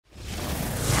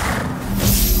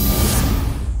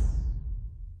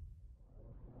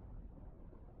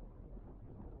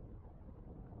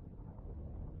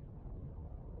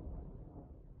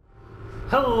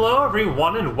Hello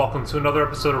everyone and welcome to another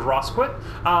episode of Rosquit.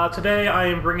 Today I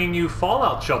am bringing you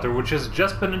Fallout Shelter, which has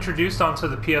just been introduced onto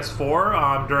the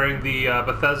PS4 during the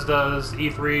Bethesda's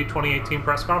E3 2018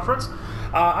 press conference.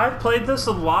 I've played this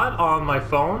a lot on my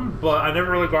phone, but I never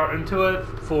really got into it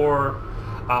for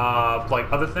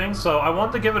like other things, so I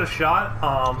wanted to give it a shot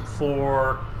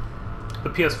for the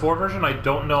PS4 version. I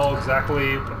don't know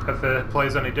exactly if it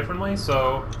plays any differently,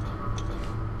 so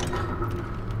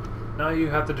now you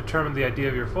have to determine the ID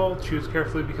of your vault. Choose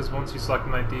carefully because once you select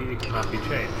an ID, it cannot be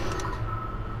changed.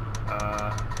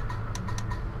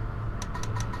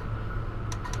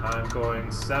 I'm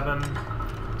going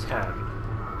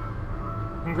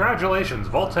 710. Congratulations,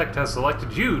 Vault-Tec has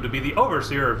selected you to be the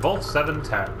overseer of Vault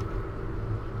 710.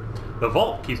 The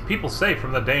Vault keeps people safe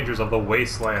from the dangers of the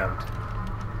wasteland.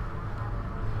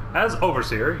 As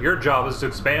overseer, your job is to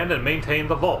expand and maintain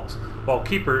the Vault, while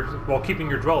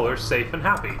keeping your dwellers safe and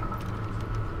happy.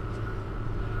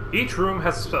 Each room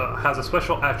has a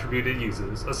special attribute it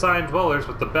uses. Assign dwellers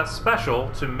with the best special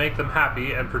to make them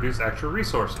happy and produce extra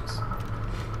resources.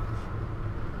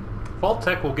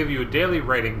 Vault-Tec will give you a daily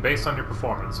rating based on your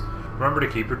performance. Remember to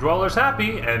keep your dwellers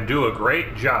happy and do a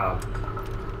great job.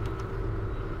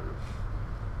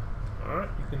 Alright,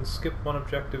 you can skip one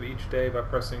objective each day by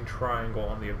pressing triangle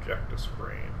on the objective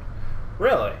screen.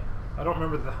 Really? I don't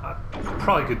remember that. I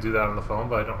probably could do that on the phone,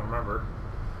 but I don't remember.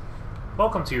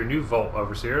 Welcome to your new Vault,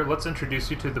 Overseer. Let's introduce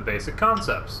you to the basic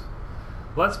concepts.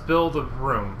 Let's build a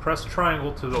room. Press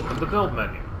triangle to open the build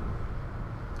menu.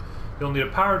 You'll need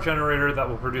a power generator that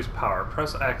will produce power.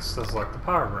 Press X to select the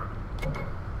power room.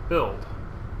 Build.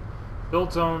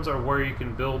 Build zones are where you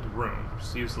can build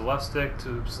rooms. Use the left stick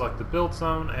to select the build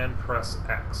zone and press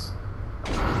X.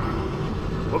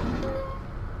 Whoop.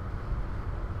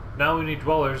 Now we need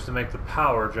dwellers to make the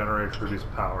power generator produce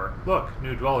power. Look,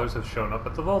 new dwellers have shown up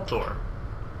at the vault door.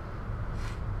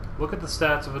 Look at the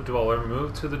stats of a dweller,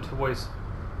 move to the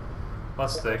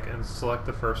left stick and select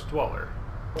the first dweller.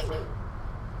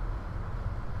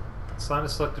 Assign a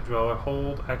selected dweller,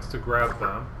 hold X to grab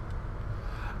them.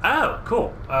 Oh,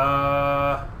 cool.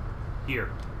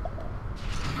 Here.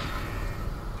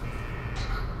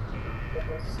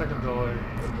 Second dweller.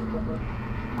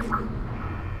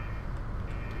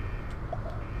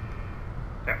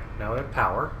 Okay, now we have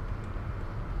power.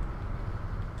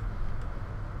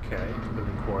 Okay,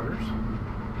 living quarters.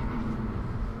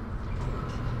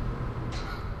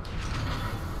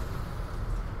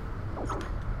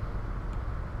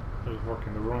 Just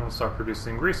working the room and start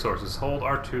producing resources. Hold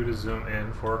R2 to zoom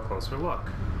in for a closer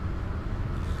look.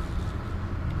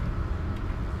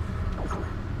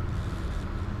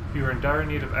 If you are in dire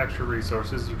need of extra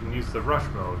resources, you can use the rush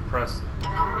mode. Press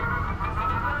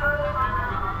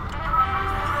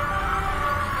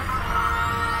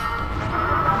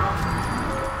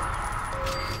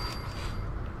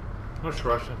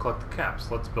rush and collect the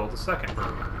caps. Let's build a second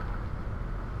room.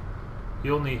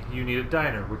 You need a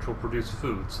diner, which will produce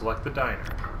food. Select the diner.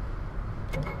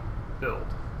 Build.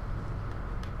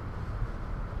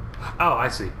 Oh, I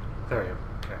see. There you go.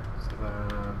 Okay, so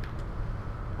then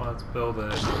let's build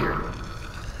it here.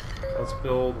 Let's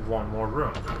build one more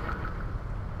room.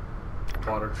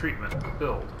 Water treatment.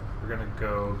 Build. We're gonna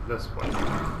go this way.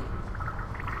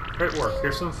 Great work.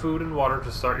 Here's some food and water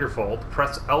to start your vault.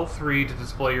 Press L3 to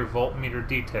display your vault meter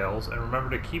details, and remember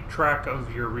to keep track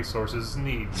of your resources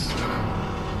needs.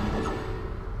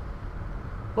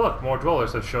 Look, more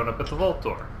dwellers have shown up at the vault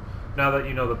door. Now that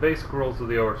you know the basic rules of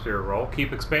the overseer role,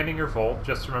 keep expanding your vault.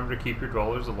 Just remember to keep your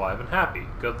dwellers alive and happy.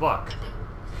 Good luck.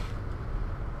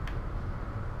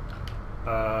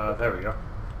 There we go.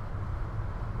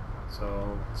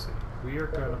 So, let's see. We are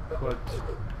gonna put...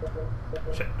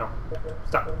 Shit, no.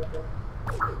 Stop.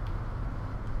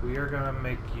 We are gonna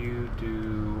make you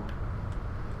do...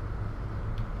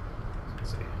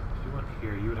 Let's see. If you went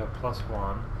here, you would have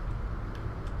 +1.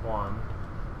 1.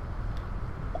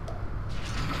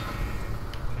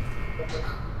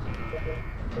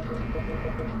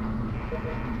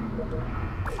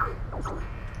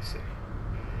 Let's see.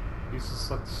 Use the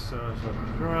select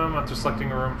room. After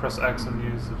selecting a room, press X and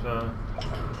use the...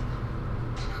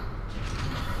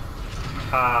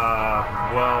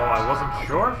 well, I wasn't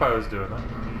sure if I was doing that.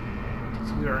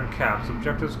 These are in caps.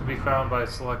 Objectives can be found by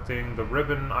selecting the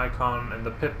ribbon icon in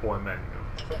the Pip-Boy menu.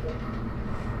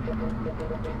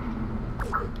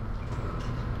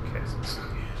 Okay, so let's see.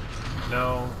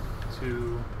 No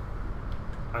to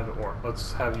either or.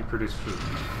 Let's have you produce food.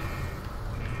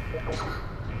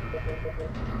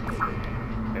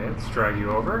 Okay, let's drag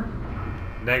you over.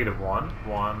 -1.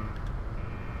 1.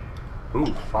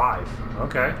 Ooh, 5.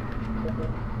 Okay.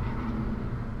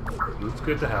 Food's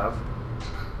good to have.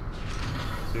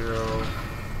 0.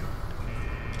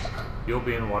 You'll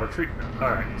be in water treatment.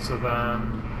 Alright, so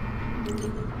then...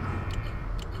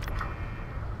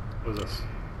 What is this?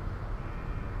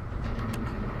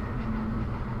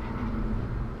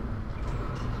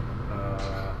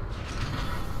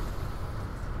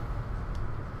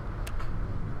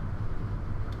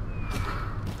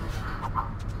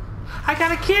 I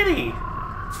got a kitty!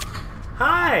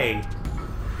 Hi!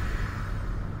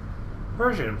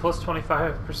 Version plus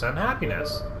 25%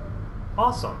 happiness.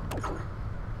 Awesome.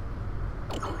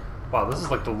 Wow, this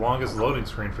is like the longest loading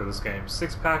screen for this game.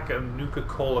 6-pack of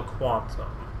Nuka-Cola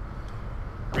Quantum.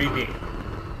 Redeem.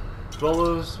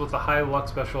 Dwellers with the high luck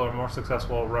special are more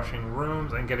successful at rushing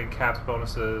rooms and getting caps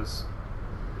bonuses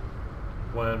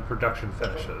when production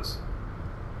finishes.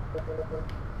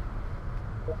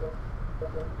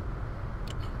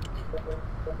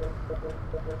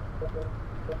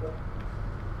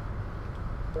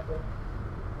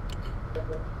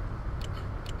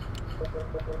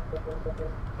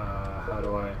 How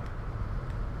do I...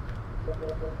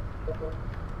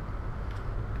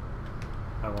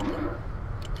 I want to...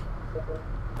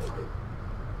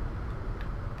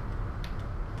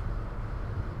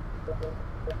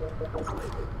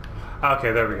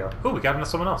 Okay, there we go. Ooh, we got into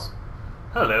someone else.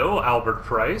 Hello, Albert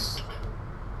Price.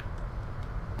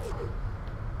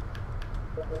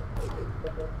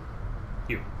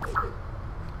 You.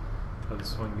 Let's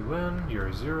swing you in. You're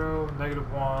a 0,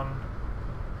 -1,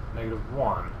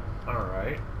 -1.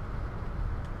 Alright.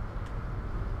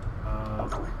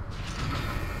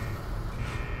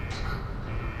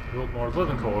 Build more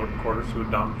living quarters to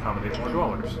accommodate more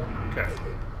dwellers. Okay.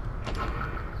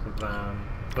 So then,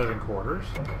 living quarters,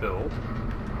 build.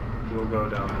 We'll go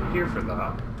down here for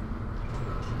that.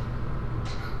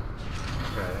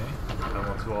 Okay. I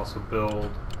want to also build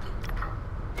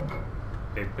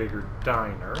a bigger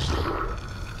diner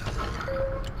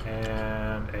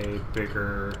and a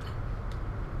bigger...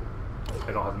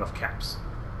 I don't have enough caps.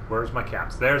 Where's my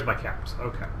caps? There's my caps.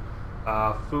 Okay.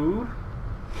 Food.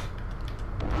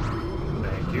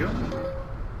 Thank you.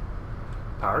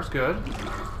 Power's good.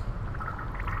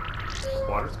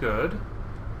 Water's good.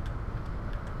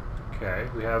 Okay,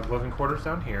 we have living quarters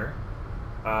down here.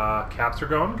 Caps are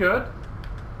going good.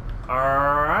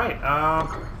 Alright,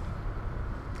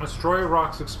 destroy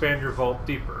rocks, expand your vault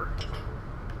deeper.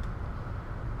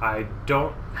 I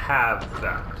don't have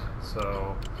that,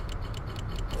 so...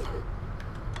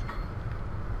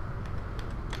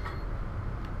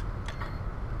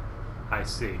 I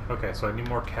see. Okay, so I need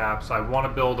more caps. I want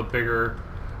to build a bigger...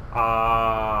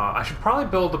 I should probably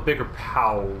build a bigger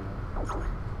POW.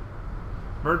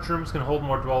 Merge rooms can hold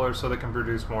more dwellers so they can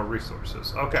produce more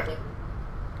resources. Okay.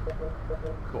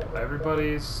 Cool.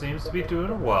 Everybody seems to be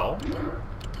doing well.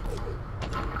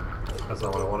 That's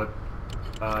not what I wanted.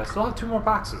 I still have 2 more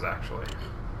boxes, actually.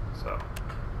 So,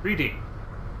 redeem.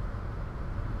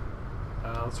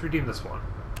 Let's redeem this one.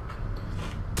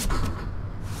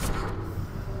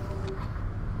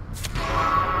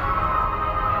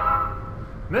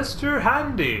 Mr.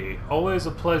 Handy! Always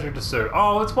a pleasure to serve.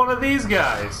 Oh, it's one of these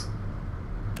guys!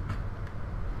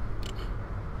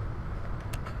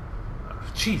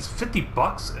 Jeez, 50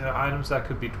 bucks? Items that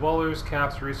could be dwellers,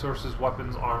 caps, resources,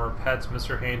 weapons, armor, pets,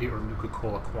 Mr. Handy, or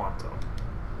Nuka-Cola Quantum.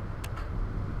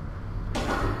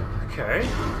 Okay.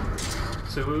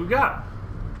 So what we got?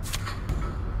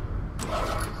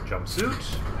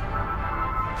 Jumpsuit.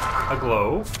 A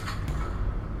globe.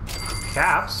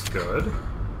 Caps, good.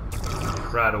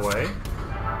 Right away.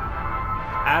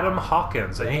 Adam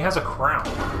Hawkins, and he has a crown.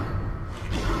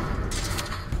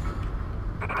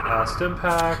 Stim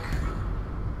pack.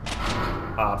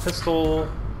 Pistol.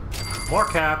 More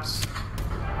caps.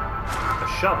 A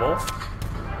shovel.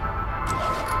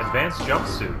 Advanced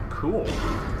jumpsuit. Cool.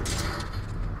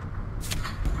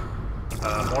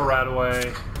 More right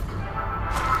away.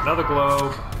 Another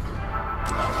globe.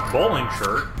 Bowling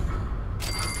shirt.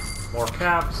 More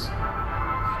caps.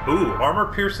 Ooh,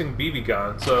 armor-piercing BB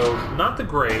gun. So, not the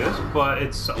greatest, but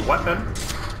it's a weapon.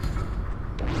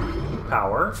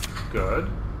 Power. Good.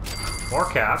 More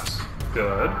caps.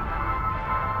 Good.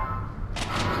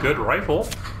 Good rifle.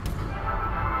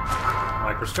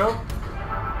 Microscope.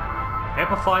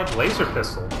 Amplified laser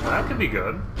pistol. That could be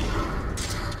good.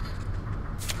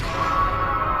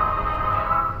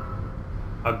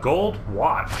 A gold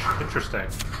watch. Interesting.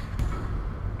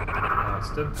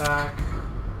 Stim pack.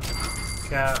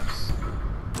 Caps.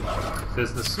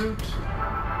 Business suit.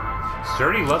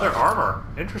 Sturdy leather armor.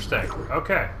 Interesting.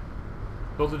 Okay.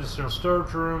 Build additional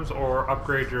storage rooms or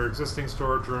upgrade your existing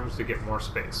storage rooms to get more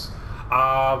space.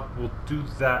 We'll do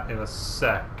that in a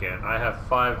second. I have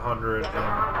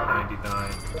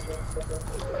 599.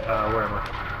 Where am I?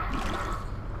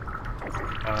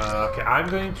 Okay, I'm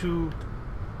going to...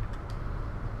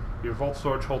 Your vault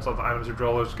storage holds all the items your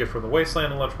dwellers get from the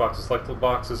wasteland and lunchboxes. Select the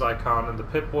boxes icon in the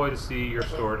pit boy to see your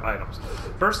stored items.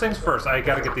 First things first, I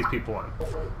gotta get these people in.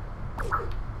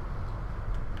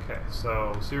 Okay,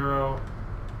 so 0,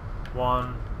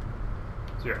 1,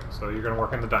 0. So you're gonna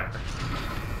work in the diner.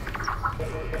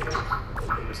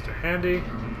 Mr. Handy.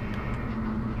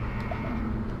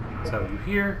 Let's have you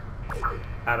here.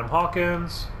 Adam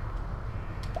Hawkins.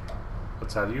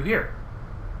 Let's have you here.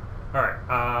 Alright,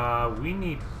 we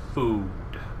need food.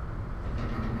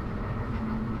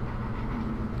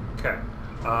 Okay.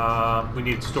 We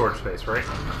need storage space, right?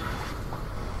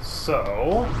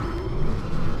 So...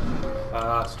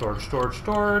 storage.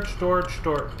 Do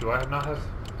I not have...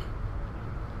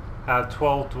 Have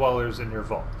 12 dwellers in your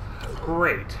vault.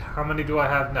 Great. How many do I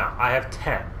have now? I have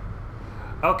 10.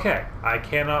 Okay. I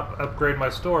cannot upgrade my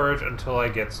storage until I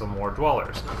get some more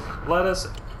dwellers. Let us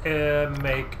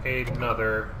make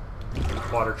another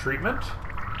water treatment.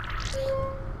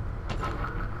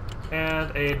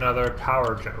 And another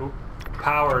power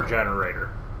generator.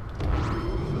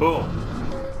 Boom.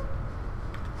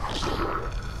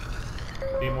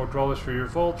 Need more dwellers for your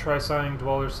vault. Try assigning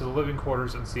dwellers to the living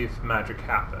quarters and see if magic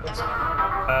happens.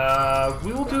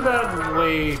 We will do that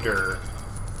later.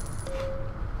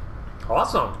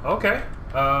 Awesome. Okay.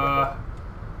 I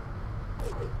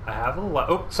have a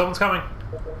lot. Oh, someone's coming.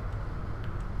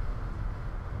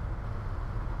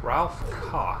 Ralph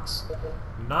Cox.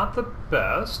 Not the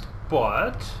best,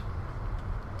 but...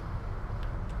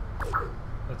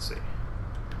 Let's see.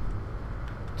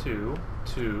 2.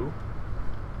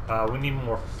 We need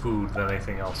more food than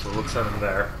anything else, so let's send him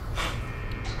there.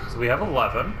 So we have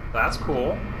 11. That's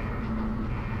cool.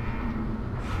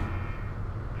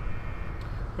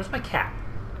 Where's my cat?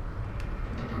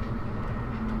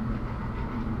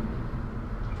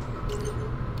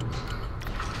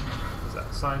 Is that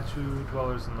assigned to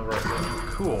dwellers in the right room?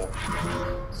 Cool.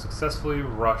 Successfully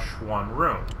rush one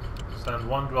room. Send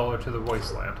one dweller to the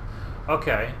wasteland.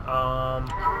 Okay, not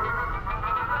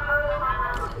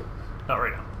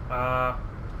right now.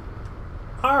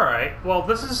 Alright, well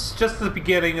this is just the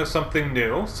beginning of something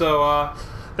new, so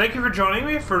thank you for joining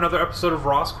me for another episode of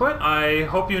Ross Quit. I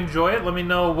hope you enjoy it. Let me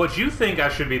know what you think I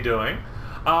should be doing,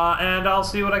 and I'll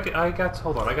see what I got.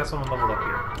 Hold on, I got someone leveled up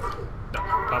here.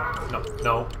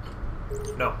 No.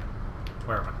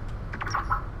 Where am I?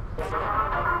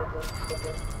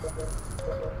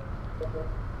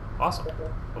 Awesome.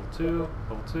 Level 2,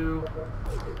 level 2.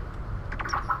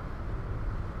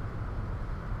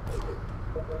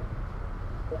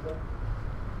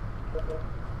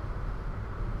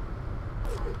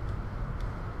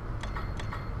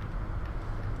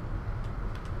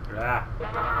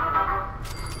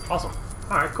 Awesome.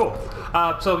 Alright, cool.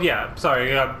 So yeah,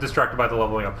 sorry, I got distracted by the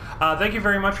leveling up. Thank you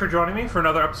very much for joining me for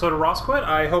another episode of Ross Quit.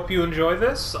 I hope you enjoy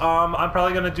this. I'm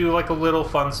probably going to do like a little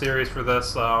fun series for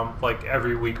this, like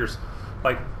every week or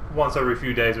like once every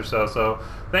few days or so. So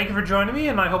thank you for joining me,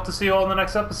 and I hope to see you all in the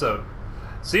next episode.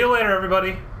 See you later,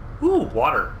 everybody. Ooh,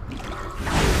 water.